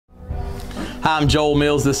Hi, I'm Joel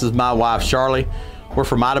Mills. This is my wife, Charlie. We're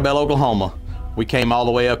from Idabel, Oklahoma. We came all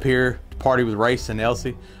the way up here to party with Race and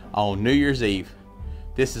Elsie on New Year's Eve.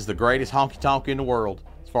 This is the greatest honky-tonk in the world,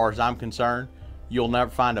 as far as I'm concerned. You'll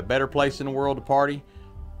never find a better place in the world to party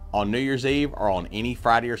on New Year's Eve or on any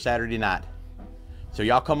Friday or Saturday night. So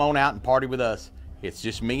y'all come on out and party with us. It's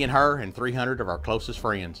just me and her and 300 of our closest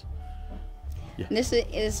friends. Yeah. This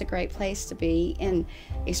is a great place to be, and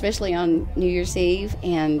especially on New Year's Eve,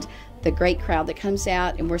 and the great crowd that comes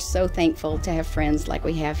out, and we're so thankful to have friends like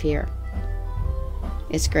we have here.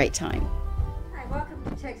 It's a great time. Hi, welcome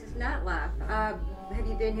to Texas Nite Life. Have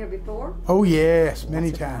you been here before? Oh yes,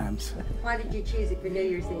 many times. Why did you choose it for New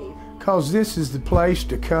Year's Eve? Because this is the place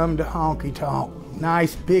to come to honky tonk.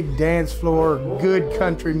 Nice big dance floor, good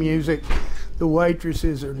country music. The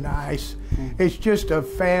waitresses are nice. It's just a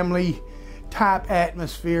family type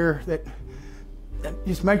atmosphere that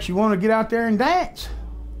just makes you want to get out there and dance.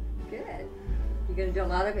 Good. You gonna do a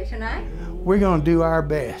lot of it tonight? We're gonna do our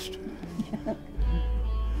best.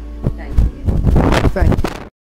 Thank you. Thank you.